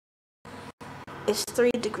It's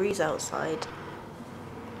 3 degrees outside.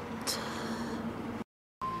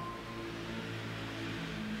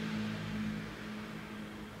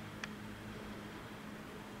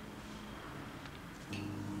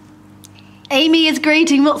 Amy is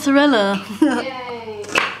grating mozzarella. Yay.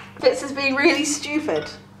 Fitz is being really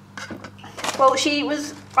stupid. Well,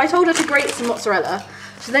 I told her to grate some mozzarella.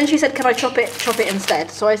 So then she said, can I chop it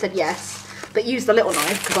instead? So I said yes, but use the little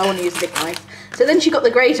knife because I want to use the big knife. So then she got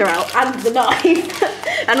the grater out and the knife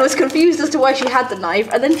and was confused as to why she had the knife,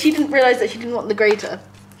 and then she didn't realise that she didn't want the grater.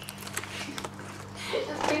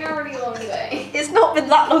 It's been a really long day. It's not been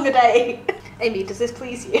that long a day. Amy, does this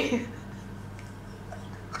please you?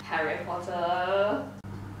 Harry Potter.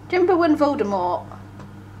 Do you remember when Voldemort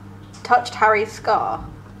touched Harry's scar?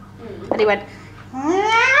 And he went,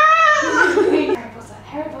 Harry Potter,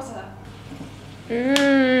 Harry Potter.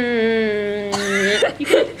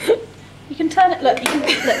 You can turn it, look,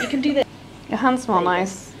 you can do this. Your hands smell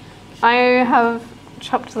nice. I have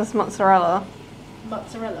chopped this mozzarella.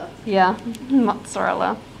 Mozzarella? Yeah,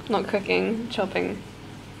 mozzarella. Not cooking, chopping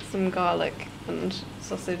some garlic and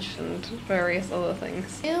sausage and various other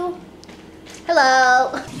things. Ew.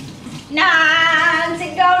 Hello.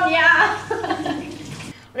 Sigonia.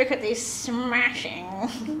 Look at these smashing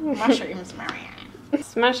mushrooms, Marianne.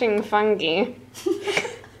 Smashing fungi.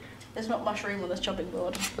 There's not mushroom on this chopping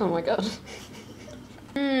board. Oh my god.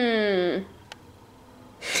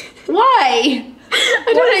 Why?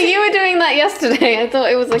 I don't know, you were doing that yesterday. I thought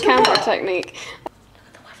it was a camera technique. Look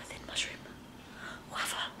at the wafer thin mushroom.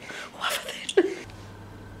 Wafer thin.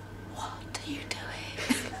 What are you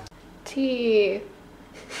doing? Tea.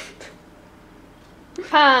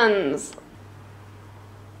 Hands.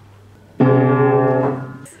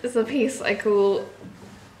 This is a piece I call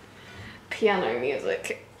piano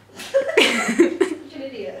music. Such an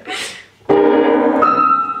idiot.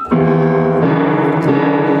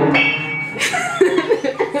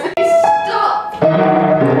 Stop!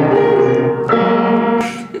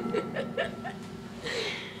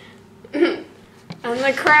 And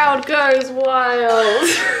the crowd goes wild.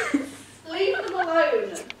 Leave them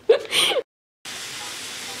alone.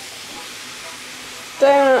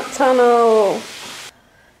 Donut tunnel.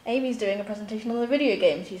 Amy's doing a presentation on the video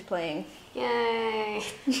game she's playing. Yay.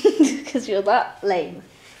 Because you're that lame.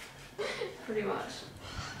 Pretty much.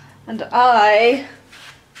 And I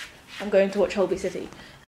am going to watch Holby City.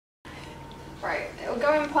 Right, it'll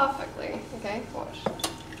go in perfectly. Okay, watch.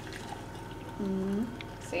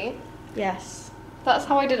 See? Yes. That's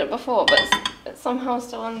how I did it before, but it somehow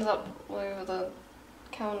still ends up all over the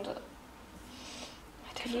calendar.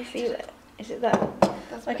 Can you feel it? Is it there?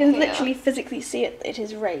 There's I a can bit here. literally physically see it. It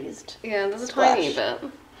is raised. Yeah, there's a Splash. tiny bit.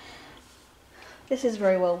 This is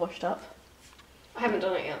very well washed up. I haven't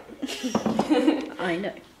done it yet. I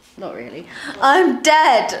know. Not really. I'm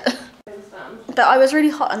dead! I understand. But I was really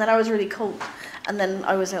hot and then I was really cold. And then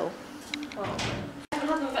I was ill. Oh. I haven't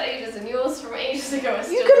had them for ages, and yours from ages ago is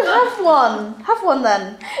still You can there. have one! Have one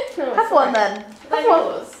then. No, Have one then. They're Have one.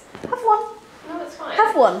 yours. Have one. No, it's fine.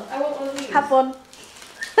 Have one. I want one of these. Have one.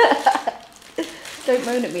 Don't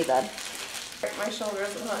moan at me then. My shoulder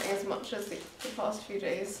isn't hurting as much as the past few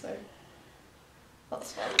days, so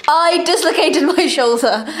that's fine. I dislocated my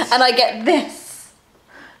shoulder and I get this.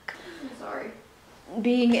 I'm sorry.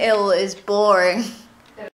 Being ill is boring.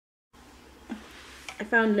 I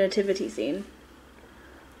found a nativity scene.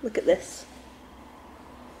 Look at this.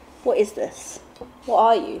 What is this? What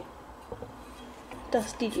are you?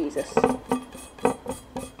 Dusty Jesus.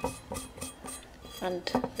 And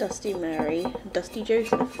Dusty Mary, and Dusty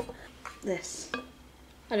Joseph. This.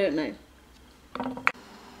 I don't know.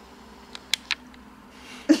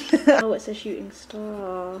 Oh, it's a shooting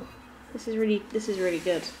star. This is really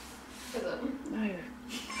good. Is it? No.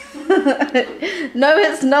 No,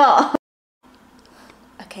 it's not.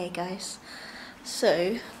 Okay, guys.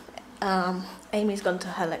 So, Amy's gone to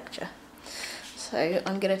her lecture. So,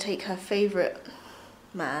 I'm going to take her favourite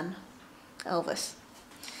man, Elvis,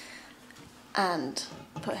 and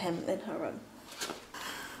put him in her room.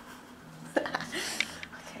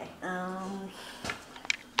 Okay, I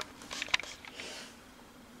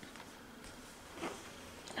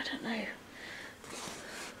don't know.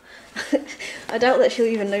 I doubt that she'll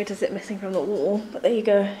even notice it missing from the wall, but there you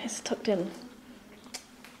go, it's tucked in.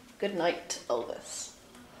 Good night, Elvis.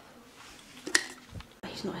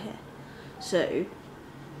 He's not here. So,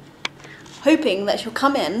 hoping that she'll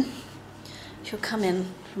come in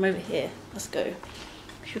from over here. Let's go.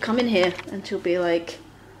 She'll come in here and she'll be like,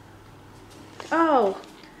 oh,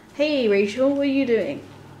 hey Rachel, what are you doing?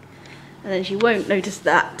 And then she won't notice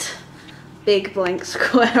that big blank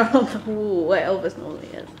square on the wall where Elvis normally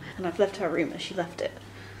is. And I've left her room as she left it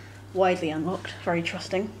widely unlocked, very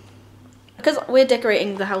trusting. Because we're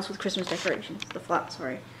decorating the house with Christmas decorations, the flat,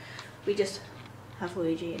 sorry. We just have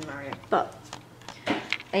Luigi and Mario. But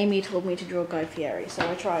Amy told me to draw Guy Fieri, so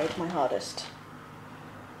I tried my hardest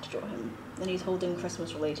to draw him. And he's holding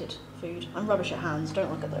Christmas related food. I'm rubbish at hands, don't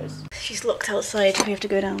look at those. She's locked outside, we have to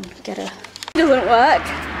go down and get her. It doesn't work.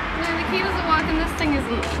 No, the key doesn't work and this thing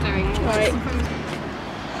isn't doing. Right.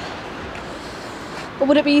 Or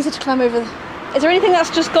would it be easy to climb over? Is there anything that's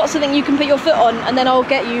just got something you can put your foot on and then I'll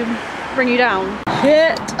get you, bring you down?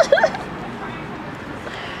 Shit.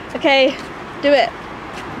 Okay, do it.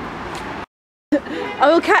 I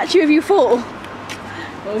will catch you if you fall.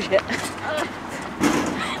 Oh shit.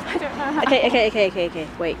 I don't know how. Okay,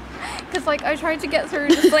 wait. Because like I tried to get through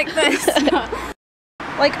just like this.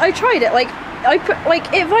 Like I tried it, like I put,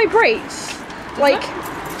 like it vibrates. Like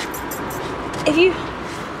if you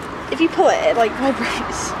pull it, it like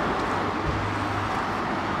vibrates.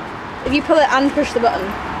 If you pull it and push the button.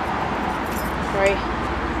 Sorry.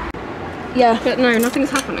 Yeah. But no, nothing's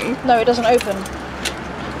happening. No, it doesn't open.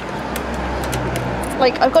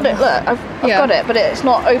 Like I've got it, look, I've got it, but it's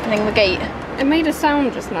not opening the gate. It made a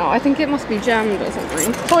sound just now. I think it must be jammed or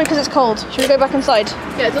something. Probably because it's cold. Should we go back inside?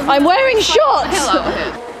 Yeah, it doesn't. I'm wearing shorts! Hell out of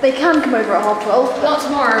here. They can come over at 12:30. Not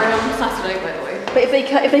tomorrow, on Saturday, by the way. But if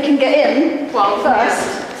they can get in, Well,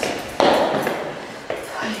 first.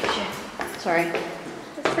 Sorry.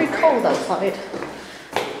 It's very cold outside.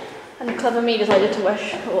 And clever me decided to wear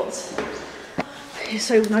shorts. It's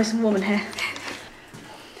so nice and warm in here.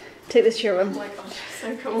 Take this to your room. Oh my god,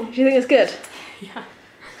 so cool. Do you think it's good? Yeah.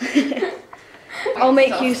 I'll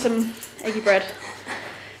make you some eggy bread.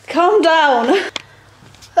 Calm down! We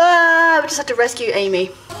just had to rescue Amy.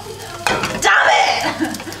 Damn it!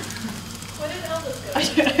 Where did Elvis go? I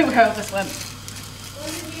don't know where Elvis went. Where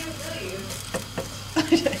did you leave? I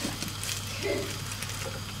don't know.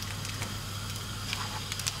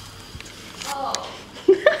 Oh.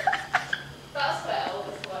 That's where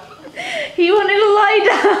Elvis went. He wanted to lie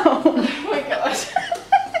down! Oh my god.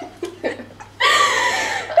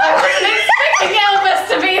 I wasn't expecting Elvis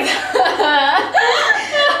to be there.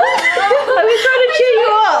 I was trying to cheer you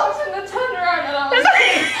I up! was going to turn around and I was like,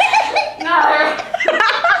 no.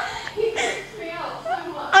 He freaked me out so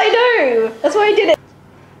much. I know! That's why I did it.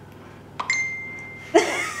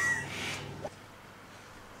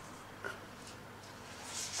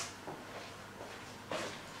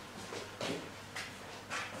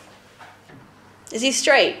 Is he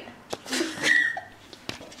straight?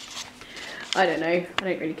 I don't know. I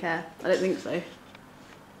don't really care. I don't think so.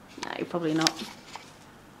 No, probably not.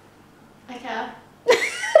 I care.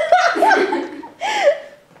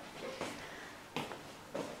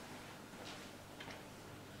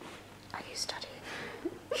 Are you studying?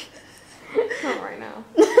 Not right now.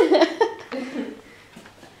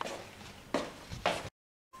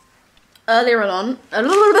 Earlier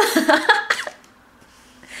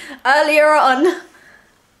on,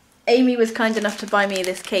 Amy was kind enough to buy me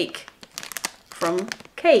this cake from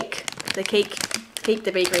Cake the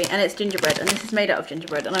bakery, and it's gingerbread, and this is made out of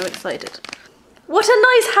gingerbread, and I'm excited. What a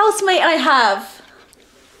nice housemate I have!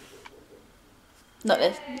 Not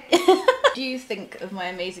this. What do you think of my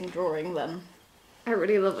amazing drawing then? I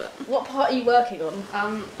really love it. What part are you working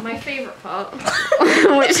on? My favourite part,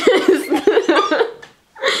 which is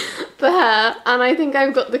the hair, and I think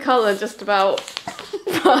I've got the colour just about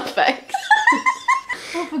perfect.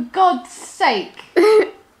 Oh, for God's sake!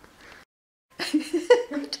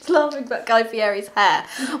 I'm just laughing about Guy Fieri's hair.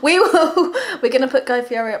 We're gonna put Guy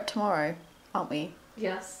Fieri up tomorrow, aren't we?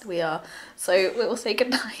 Yes. We are. So we will say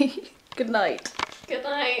good night. Good night. Good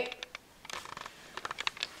night.